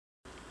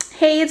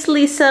Hey, it's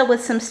Lisa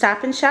with some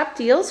Stop and Shop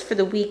deals for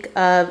the week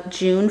of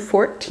June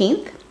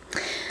 14th.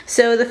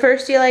 So the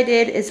first deal I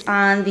did is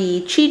on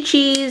the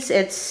cheese.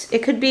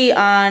 It could be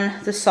on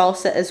the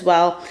salsa as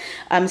well.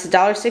 It's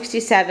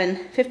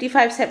 $1.67,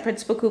 55-cent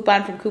principal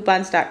coupon from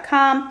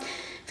coupons.com,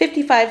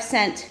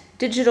 55-cent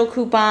digital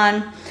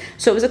coupon,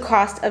 so it was a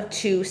cost of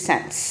 2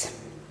 cents.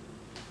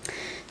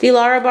 The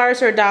Lara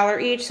bars are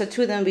 $1 each, so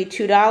two of them would be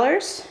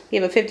 $2.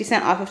 You have a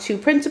 50-cent off of 2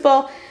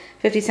 principal,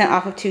 50-cent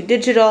off of 2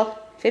 digital,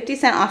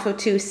 50-cent off of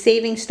 2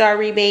 Saving Star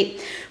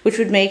rebate, which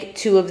would make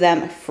 2 of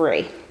them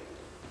free.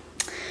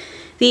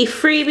 The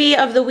freebie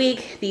of the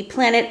week, the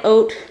Planet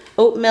Oat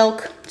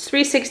Milk, it's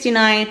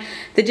 $3.69.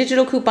 The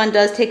digital coupon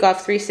does take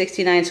off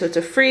 $3.69, so it's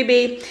a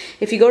freebie.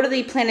 If you go to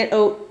the Planet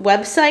Oat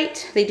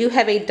website, they do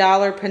have a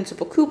 $1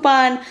 principal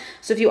coupon.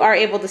 So if you are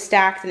able to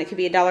stack, then it could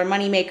be a $1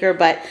 moneymaker,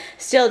 but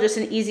still just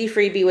an easy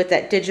freebie with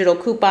that digital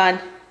coupon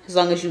as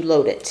long as you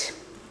load it.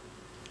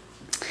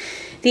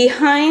 The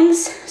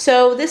Heinz,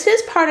 so this is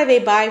part of a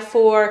buy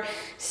 4,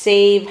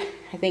 save,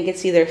 I think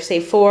it's either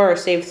save 4 or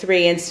save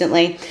 3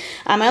 instantly.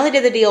 I only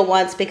did the deal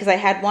once because I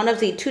had one of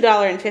the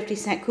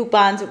 $2.50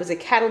 coupons. It was a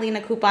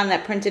Catalina coupon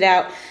that printed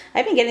out.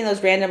 I've been getting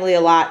those randomly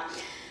a lot.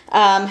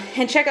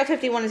 And Checkout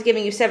 51 is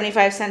giving you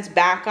 75 cents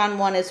back on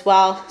one as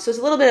well. So it's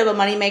a little bit of a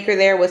moneymaker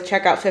there with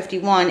Checkout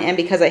 51, and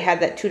because I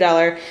had that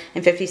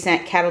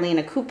 $2.50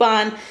 Catalina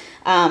coupon.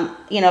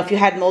 You know, if you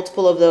had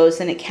multiple of those,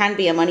 then it can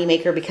be a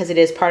moneymaker because it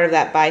is part of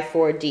that buy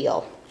 4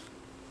 deal.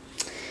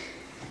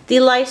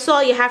 The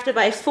Lysol, you have to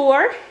buy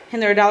 4,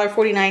 and they're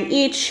 $1.49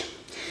 each.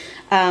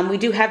 We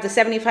do have the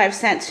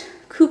 75-cent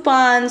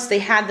coupons. They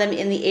had them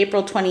in the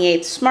April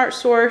 28th Smart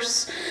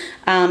Source.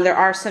 There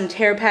are some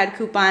TerraPad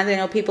coupons I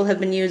know people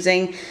have been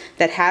using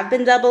that have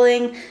been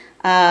doubling.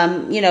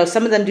 You know,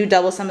 some of them do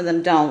double, some of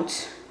them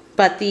don't.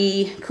 But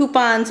the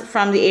coupons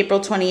from the April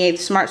 28th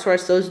Smart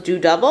Source, those do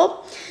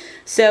double.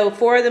 So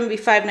 4 of them would be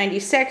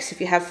 $5.96.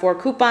 If you have 4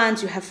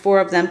 coupons, you have 4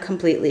 of them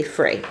completely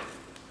free.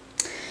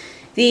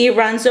 The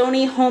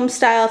Ronzoni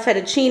Homestyle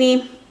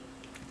Fettuccine.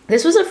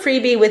 This was a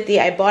freebie with the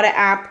Ibotta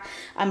app.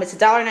 It's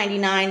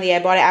 $1.99. The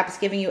Ibotta app is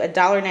giving you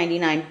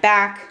 $1.99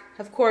 back.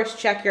 Of course,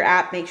 check your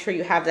app. Make sure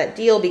you have that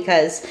deal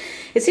because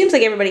it seems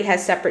like everybody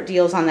has separate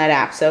deals on that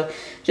app. So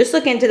just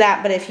look into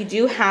that. But if you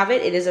do have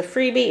it, it is a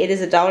freebie. It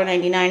is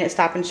 $1.99 at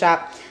Stop and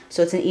Shop.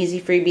 So it's an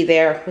easy freebie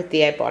there with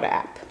the Ibotta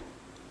app.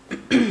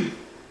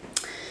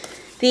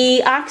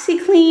 The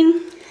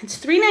OxyClean, it's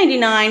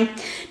 $3.99.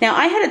 Now,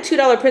 I had a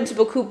 $2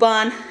 principal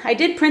coupon. I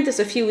did print this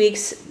a few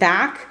weeks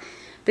back,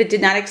 but it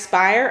did not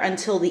expire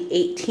until the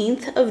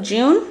 18th of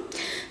June.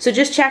 So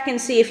just check and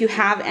see if you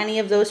have any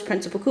of those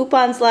principal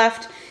coupons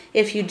left.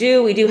 If you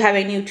do, we do have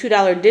a new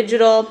 $2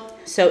 digital.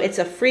 So it's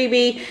a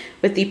freebie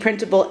with the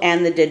printable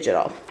and the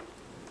digital.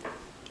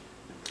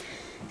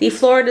 The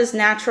Florida's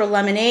Natural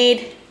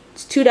Lemonade,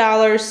 it's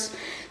 $2.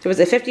 There was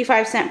a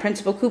 55-cent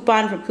principal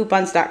coupon from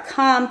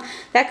coupons.com.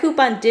 That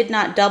coupon did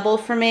not double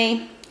for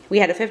me. We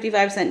had a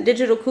 55-cent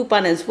digital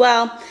coupon as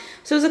well.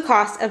 So it was a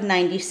cost of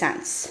 90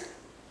 cents.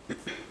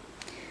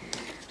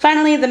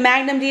 Finally, the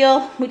Magnum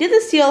deal. We did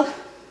this deal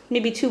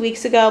maybe 2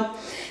 weeks ago.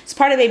 It's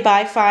part of a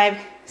buy 5,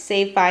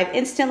 save 5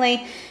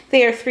 instantly.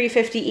 They are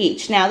 $3.50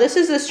 each. Now, this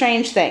is a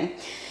strange thing.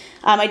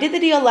 I did the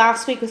deal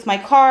last week with my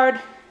card.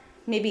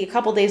 Maybe a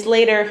couple days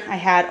later, I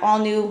had all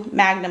new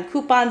Magnum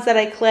coupons that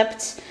I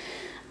clipped.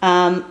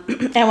 And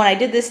when I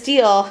did this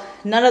deal,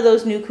 none of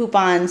those new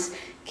coupons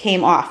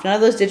came off. None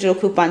of those digital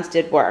coupons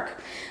did work.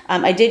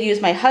 I did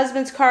use my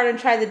husband's card and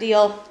try the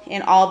deal,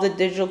 and all the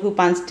digital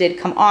coupons did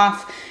come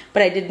off,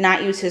 but I did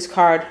not use his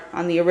card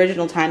on the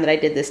original time that I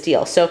did this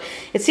deal. So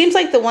it seems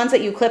like the ones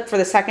that you clip for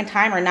the second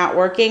time are not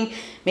working.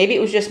 Maybe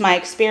it was just my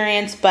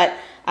experience, but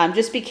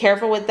just be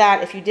careful with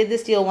that. If you did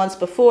this deal once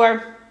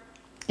before,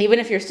 even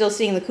if you're still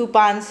seeing the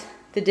coupons,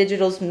 the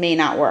digitals may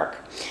not work.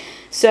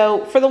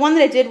 So for the one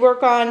that I did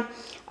work on,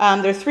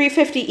 they're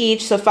 $3.50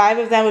 each, so 5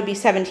 of them would be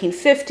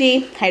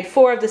 $17.50. I had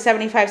 4 of the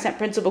 75-cent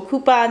principal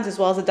coupons, as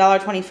well as a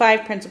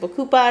 $1.25 principal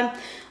coupon,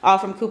 all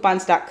from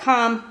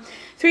coupons.com.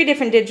 3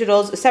 different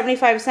digitals, a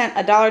 75-cent,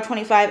 a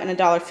 $1.25, and a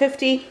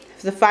 $1.50.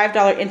 The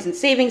 $5 instant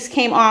savings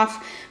came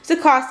off. It was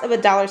a cost of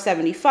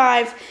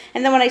 $1.75.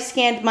 And then when I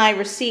scanned my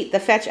receipt, the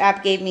Fetch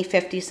app gave me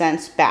 50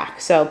 cents back.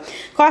 So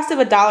cost of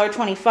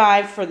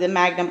 $1.25 for the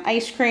Magnum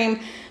ice cream.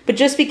 But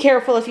just be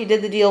careful if you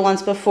did the deal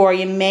once before.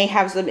 You may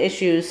have some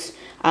issues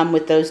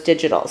with those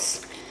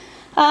digitals.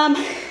 And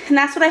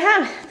that's what I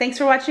have. Thanks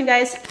for watching,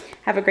 guys.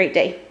 Have a great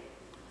day.